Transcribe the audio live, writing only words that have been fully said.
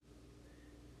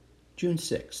June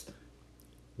 6th.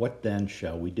 What then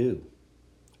shall we do?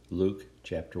 Luke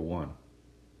chapter 1.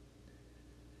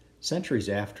 Centuries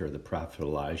after the prophet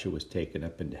Elijah was taken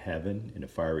up into heaven in a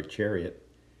fiery chariot,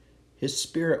 his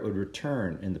spirit would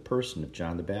return in the person of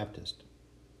John the Baptist.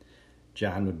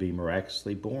 John would be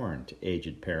miraculously born to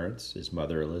aged parents, his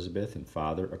mother Elizabeth and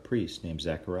father a priest named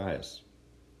Zacharias.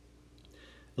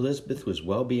 Elizabeth was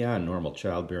well beyond normal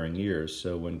childbearing years,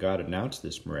 so when God announced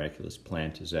this miraculous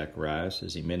plan to Zacharias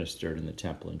as he ministered in the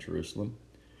temple in Jerusalem,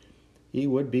 he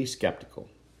would be skeptical.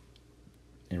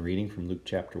 In reading from Luke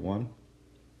chapter 1,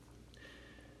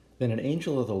 then an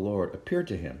angel of the Lord appeared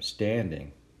to him,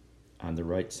 standing on the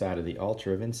right side of the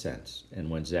altar of incense. And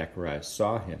when Zacharias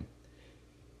saw him,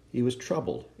 he was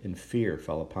troubled, and fear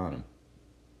fell upon him.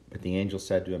 But the angel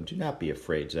said to him, "Do not be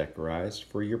afraid, Zacharias,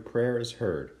 for your prayer is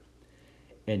heard.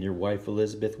 And your wife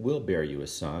Elizabeth will bear you a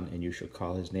son, and you shall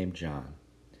call his name John.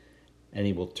 And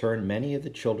he will turn many of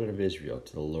the children of Israel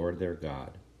to the Lord their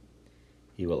God.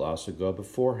 He will also go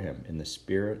before him in the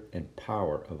spirit and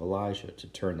power of Elijah to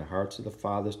turn the hearts of the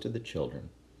fathers to the children,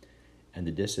 and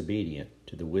the disobedient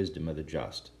to the wisdom of the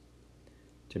just,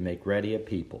 to make ready a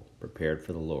people prepared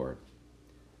for the Lord."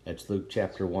 That's Luke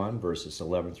chapter 1, verses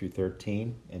 11 through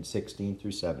 13 and 16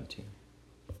 through 17.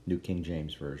 New King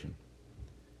James Version.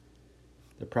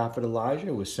 The prophet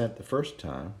Elijah was sent the first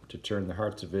time to turn the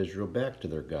hearts of Israel back to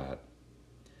their God.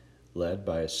 Led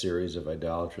by a series of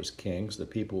idolatrous kings, the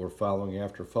people were following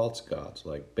after false gods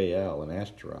like Baal and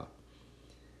Ashtaroth,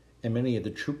 and many of the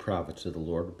true prophets of the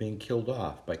Lord were being killed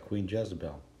off by Queen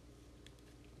Jezebel.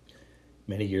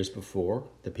 Many years before,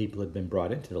 the people had been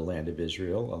brought into the land of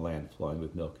Israel, a land flowing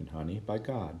with milk and honey, by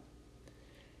God.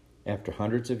 After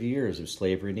hundreds of years of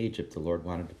slavery in Egypt, the Lord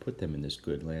wanted to put them in this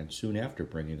good land soon after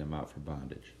bringing them out from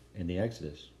bondage in the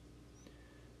Exodus.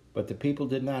 But the people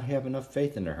did not have enough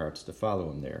faith in their hearts to follow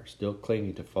him there, still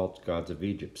clinging to false gods of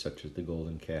Egypt, such as the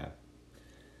golden calf.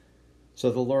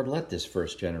 So the Lord let this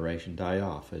first generation die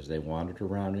off as they wandered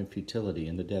around in futility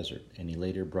in the desert, and he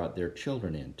later brought their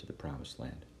children into the promised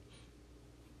land.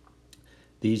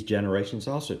 These generations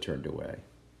also turned away.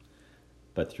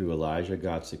 But through Elijah,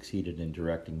 God succeeded in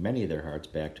directing many of their hearts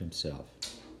back to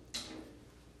himself.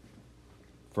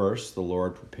 First, the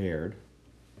Lord prepared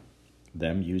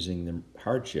them using the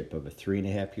hardship of a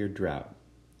 3.5-year drought.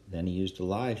 Then he used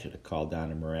Elijah to call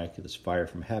down a miraculous fire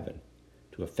from heaven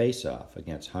to a face-off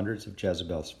against hundreds of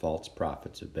Jezebel's false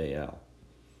prophets of Baal.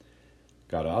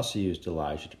 God also used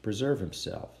Elijah to preserve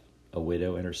himself, a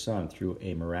widow and her son, through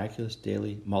a miraculous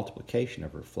daily multiplication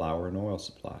of her flour and oil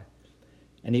supply,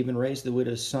 and even raised the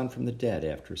widow's son from the dead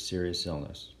after a serious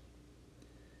illness.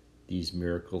 These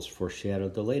miracles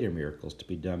foreshadowed the later miracles to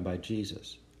be done by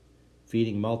Jesus,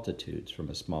 feeding multitudes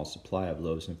from a small supply of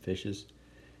loaves and fishes,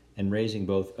 and raising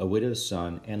both a widow's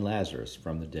son and Lazarus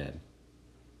from the dead.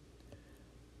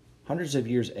 Hundreds of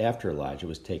years after Elijah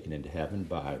was taken into heaven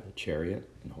by the chariot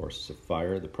and horses of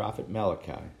fire, the prophet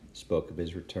Malachi spoke of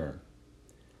his return.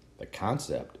 The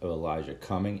concept of Elijah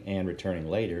coming and returning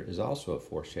later is also a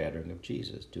foreshadowing of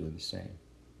Jesus doing the same.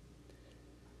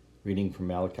 Reading from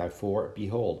Malachi 4,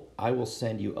 "Behold, I will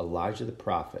send you Elijah the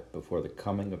prophet before the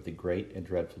coming of the great and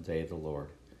dreadful day of the Lord.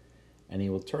 And he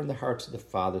will turn the hearts of the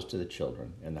fathers to the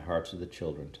children, and the hearts of the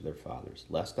children to their fathers,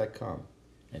 lest I come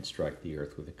and strike the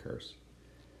earth with a curse."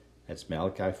 That's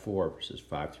Malachi 4, verses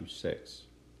 5 through 6.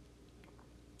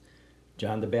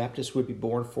 John the Baptist would be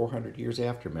born 400 years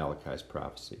after Malachi's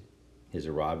prophecy. His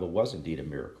arrival was indeed a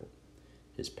miracle.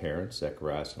 His parents,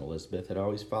 Zacharias and Elizabeth, had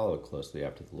always followed closely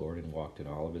after the Lord and walked in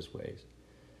all of his ways.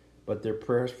 But their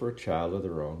prayers for a child of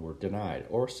their own were denied,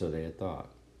 or so they had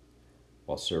thought.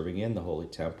 While serving in the holy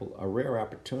temple, a rare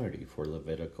opportunity for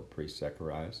Levitical priest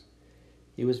Zacharias,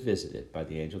 he was visited by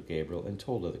the angel Gabriel and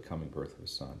told of the coming birth of a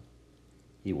son.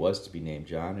 He was to be named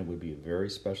John and would be a very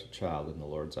special child in the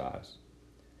Lord's eyes.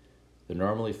 The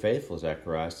normally faithful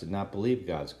Zacharias did not believe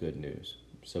God's good news,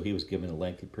 so he was given a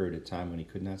lengthy period of time when he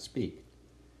could not speak,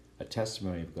 a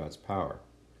testimony of God's power,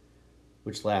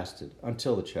 which lasted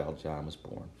until the child John was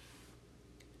born.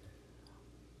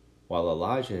 While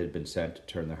Elijah had been sent to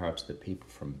turn the hearts of the people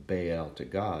from Baal to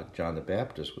God, John the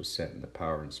Baptist was sent in the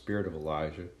power and spirit of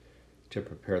Elijah to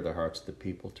prepare the hearts of the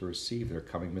people to receive their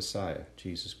coming Messiah,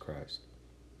 Jesus Christ.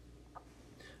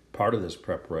 Part of this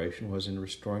preparation was in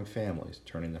restoring families,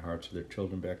 turning the hearts of their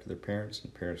children back to their parents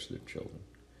and parents to their children,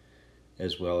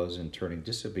 as well as in turning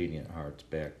disobedient hearts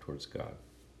back towards God.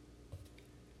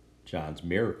 John's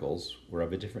miracles were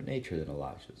of a different nature than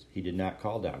Elijah's. He did not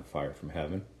call down fire from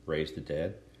heaven, raise the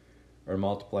dead, or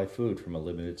multiply food from a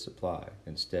limited supply.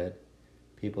 Instead,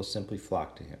 people simply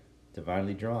flocked to him,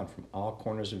 divinely drawn from all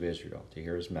corners of Israel to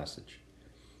hear his message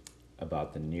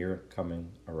about the near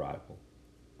coming arrival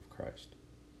of Christ.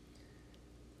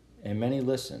 And many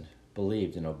listened,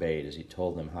 believed, and obeyed as he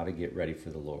told them how to get ready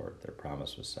for the Lord, their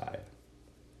promised Messiah.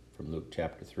 From Luke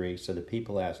chapter 3, so the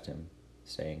people asked him,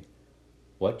 saying,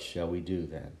 "What shall we do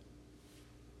then?"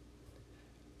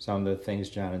 Some of the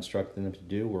things John instructed them to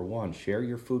do were: 1, share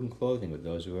your food and clothing with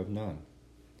those who have none.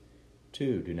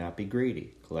 2, do not be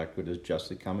greedy. Collect what is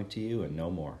justly coming to you and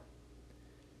no more.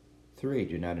 3,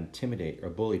 do not intimidate or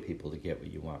bully people to get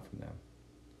what you want from them.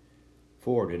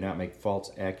 4, do not make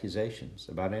false accusations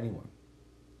about anyone.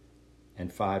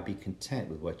 And 5, be content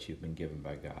with what you've been given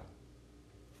by God.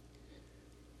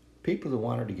 People who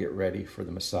wanted to get ready for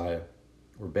the Messiah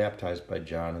were baptized by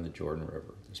John in the Jordan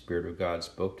River. The Spirit of God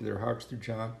spoke to their hearts through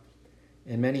John,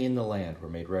 and many in the land were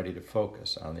made ready to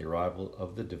focus on the arrival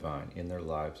of the divine in their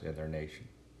lives and their nation.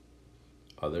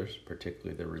 Others,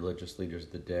 particularly the religious leaders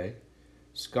of the day,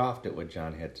 scoffed at what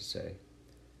John had to say.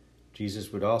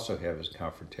 Jesus would also have his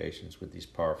confrontations with these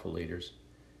powerful leaders,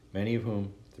 many of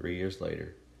whom, 3 years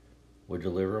later, would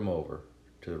deliver him over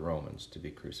to the Romans to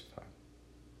be crucified.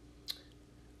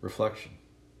 Reflection.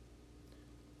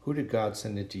 Who did God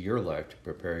send into your life to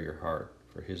prepare your heart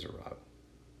for his arrival?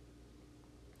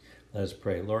 Let us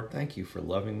pray. Lord, thank you for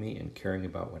loving me and caring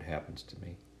about what happens to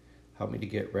me. Help me to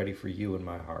get ready for you in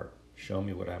my heart. Show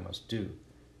me what I must do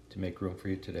to make room for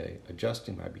you today,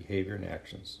 adjusting my behavior and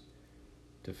actions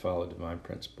to follow divine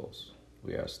principles.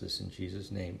 We ask this in Jesus'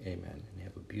 name, amen, and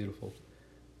have a beautiful,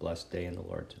 blessed day in the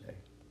Lord today.